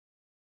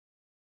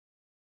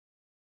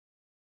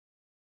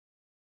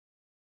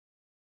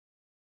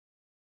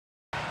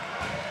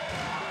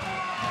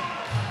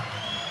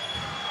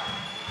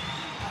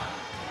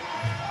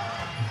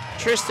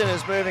Tristan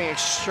is moving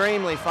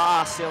extremely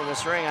fast still in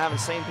this ring. I haven't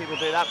seen people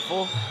do that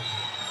before.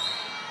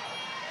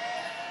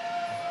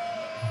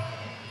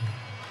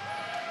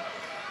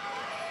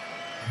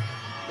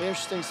 Be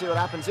interesting to see what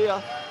happens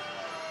here.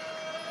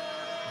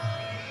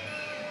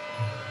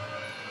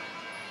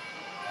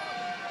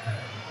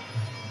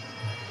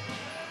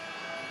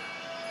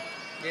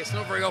 Yeah, it's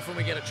not very often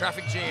we get a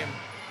traffic jam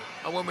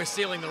when we're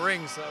sealing the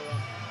ring, so...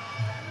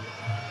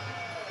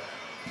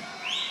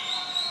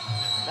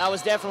 That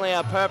was definitely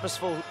a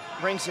purposeful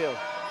ring seal.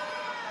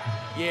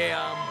 Yeah,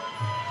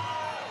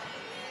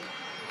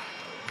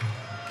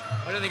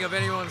 I don't think I've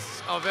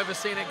ever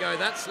seen it go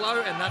that slow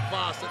and that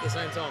fast at the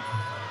same time.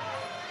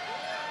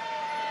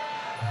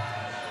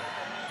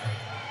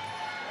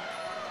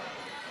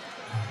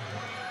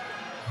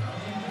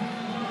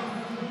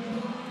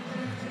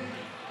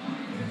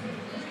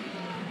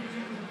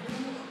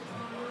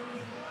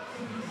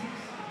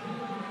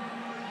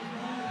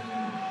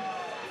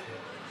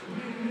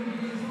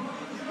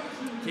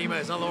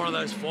 Kimo's another one of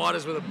those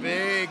fighters with a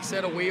big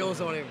set of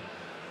wheels on him.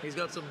 He's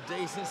got some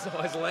decent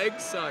sized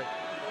legs, so...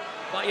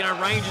 But, you know,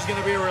 range is going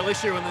to be a real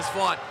issue in this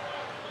fight.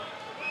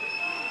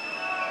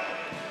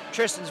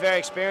 Tristan's very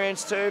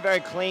experienced too,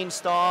 very clean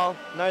style,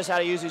 knows how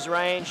to use his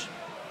range,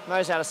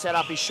 knows how to set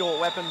up his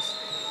short weapons.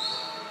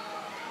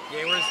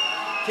 Yeah, whereas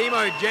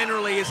Kimo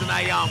generally isn't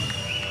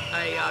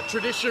a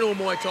traditional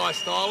Muay Thai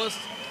stylist.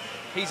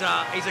 He's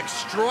a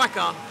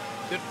striker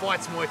that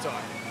fights Muay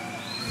Thai.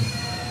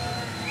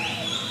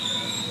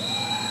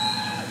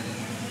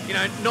 You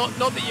know, not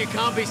that you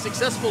can't be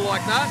successful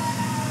like that,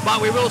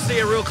 but we will see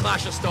a real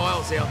clash of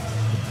styles here.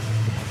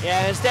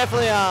 Yeah, there's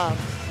definitely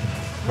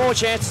more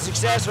chance of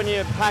success when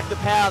you pack the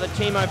power that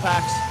Kimo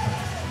packs.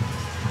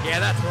 Yeah,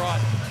 that's right.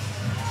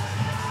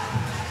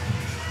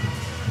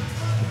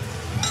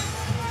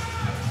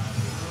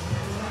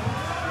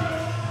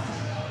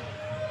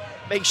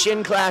 Big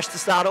shin clash to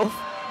start off.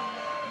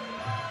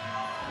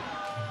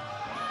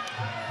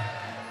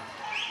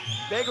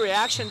 Big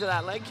reaction to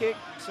that leg kick.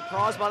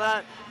 Surprised by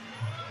that.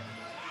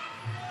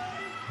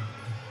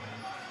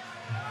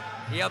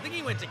 Yeah, I think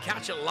he went to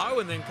catch it low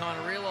and then kind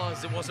of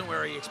realised it wasn't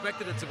where he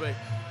expected it to be.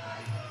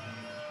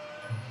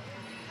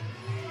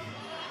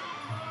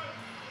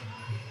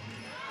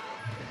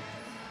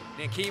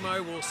 Now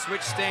Kimo will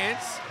switch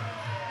stance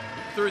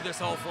through this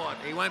whole fight.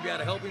 He won't be able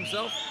to help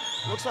himself.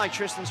 Looks like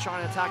Tristan's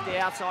trying to attack the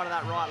outside of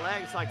that right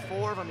leg. It's like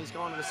 4 of them. He's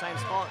gone to the same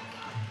spot.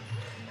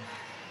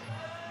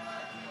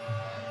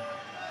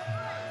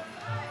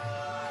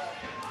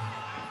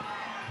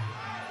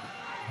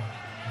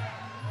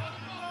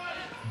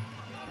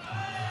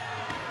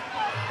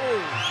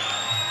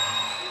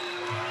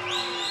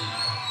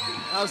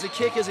 That was a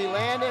kick as he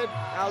landed.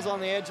 That was on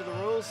the edge of the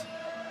rules.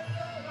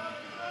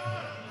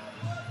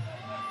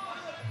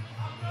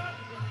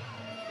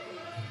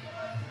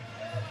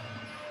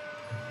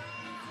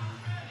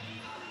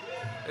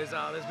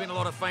 There's been a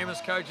lot of famous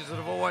coaches that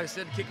have always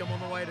said kick them on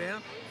the way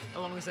down, as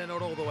long as they're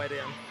not all the way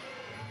down.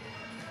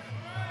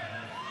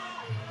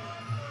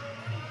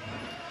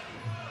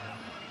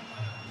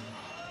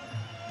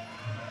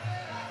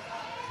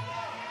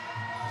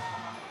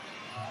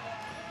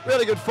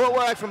 Really good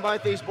footwork from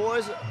both these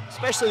boys,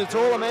 especially the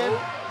taller man.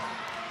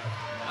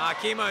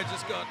 Kimo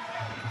just got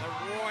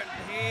a right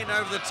hand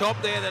over the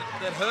top there that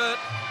hurt.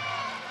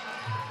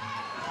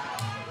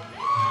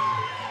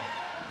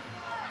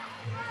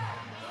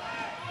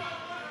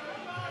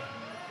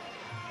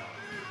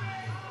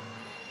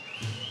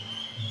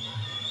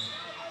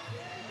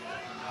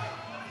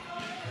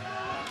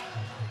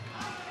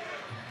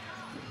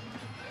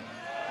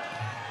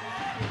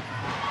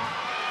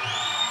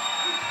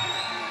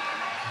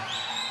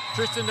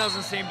 Tristan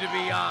doesn't seem to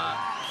be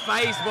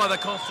phased by the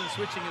constant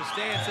switching of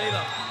stance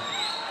either.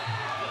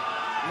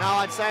 No,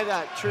 I'd say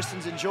that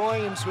Tristan's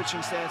enjoying him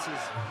switching stances.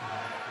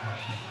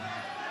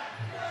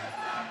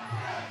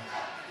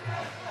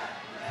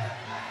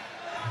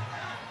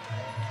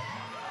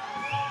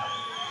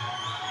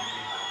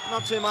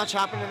 Not too much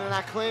happening in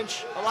that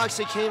clinch. I like to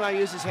see Kimo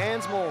use his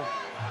hands more.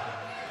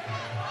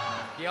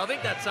 Yeah, I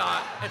think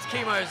that's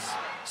Kimo's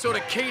sort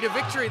of key to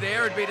victory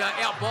there, would be to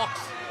outbox.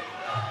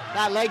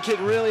 That leg kick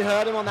really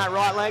hurt him on that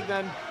right leg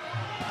then.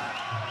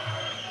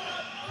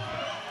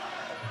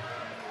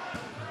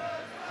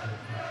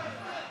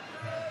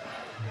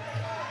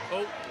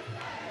 Oh.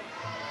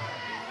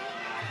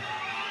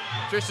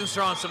 Tristan's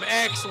throwing some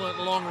excellent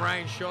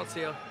long-range shots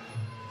here.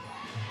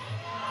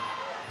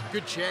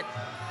 Good check.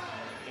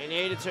 He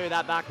needed to,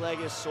 that back leg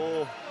is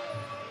sore.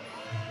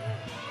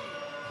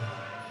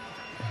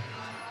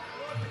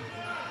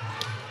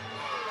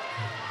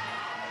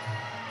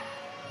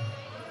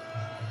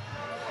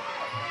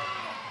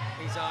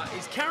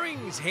 He's carrying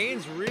his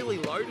hands really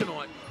low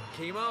tonight,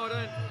 Kimo. I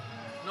don't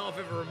know if I've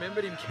ever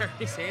remembered him carrying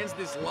his hands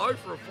this low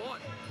for a fight.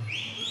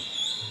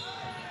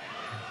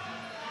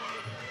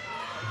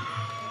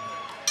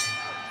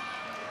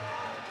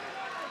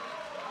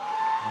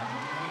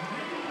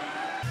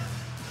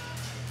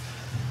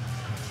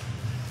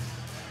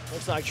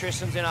 Looks like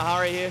Tristan's in a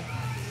hurry here.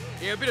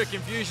 Yeah, a bit of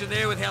confusion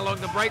there with how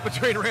long the break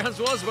between rounds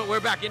was, but we're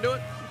back into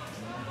it.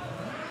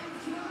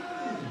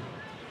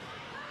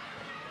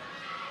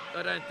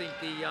 I don't think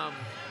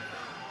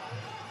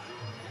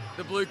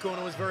the blue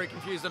corner was very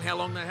confused on how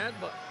long they had,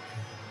 but...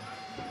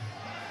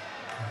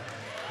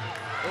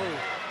 Oh.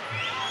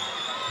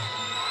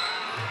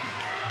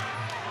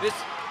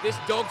 This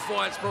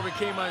dogfight's probably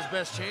Kimo's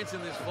best chance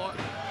in this fight.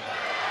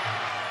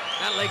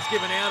 That leg's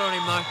given out on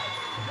him, though.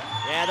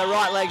 Yeah, the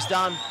right leg's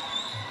done.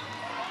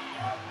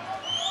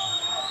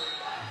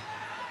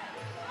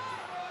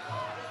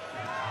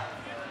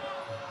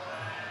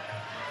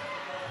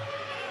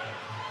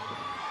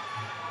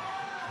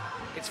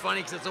 It's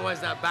funny because it's always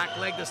that back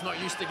leg that's not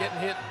used to getting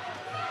hit.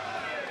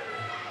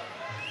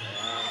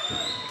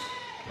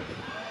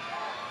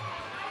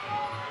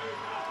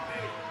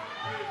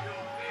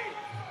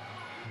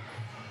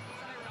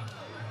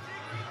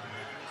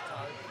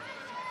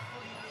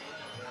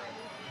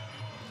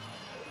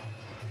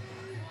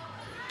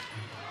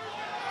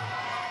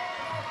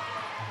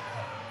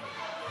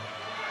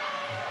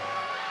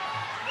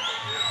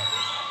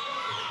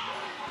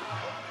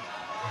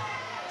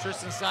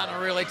 Tristan's starting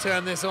to really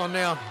turn this on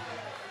now.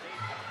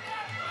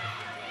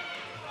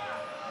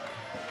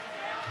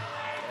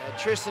 Yeah,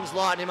 Tristan's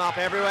lighting him up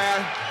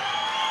everywhere.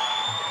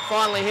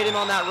 Finally hit him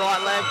on that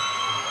right leg.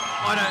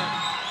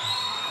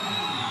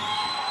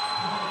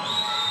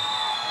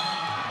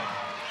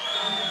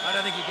 I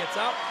don't think he gets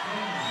up.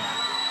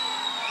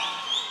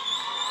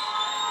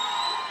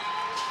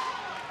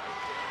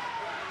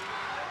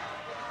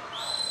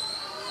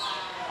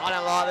 I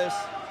don't like this.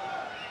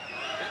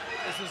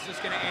 This is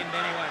just going to end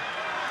anyway.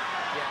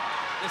 Yeah,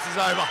 this is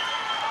over.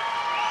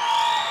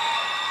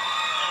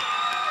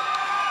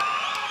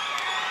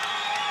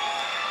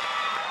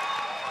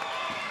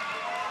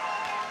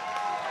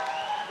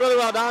 Really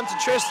well done to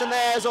Tristan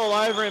there. He's all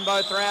over in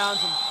both rounds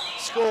and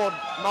scored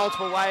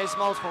multiple ways,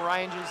 multiple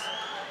ranges.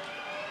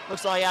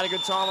 Looks like he had a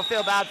good time. I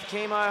feel bad for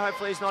Kimo.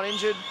 Hopefully he's not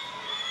injured.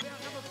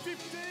 Number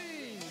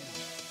 15.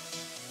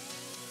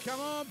 Come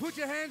on, put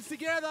your hands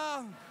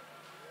together.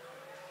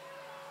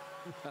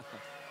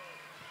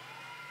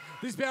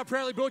 This bout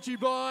proudly brought to you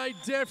by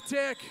Def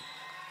Tech.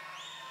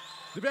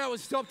 The bout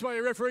was stopped by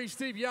referee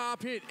Steve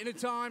Yarpit in a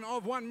time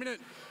of 1 minute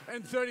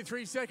and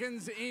 33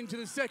 seconds into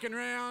the second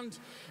round.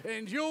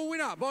 And your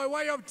winner by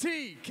way of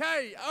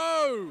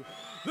TKO,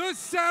 the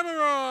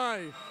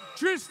Samurai,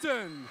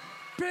 Tristan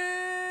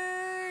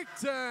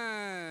Picton.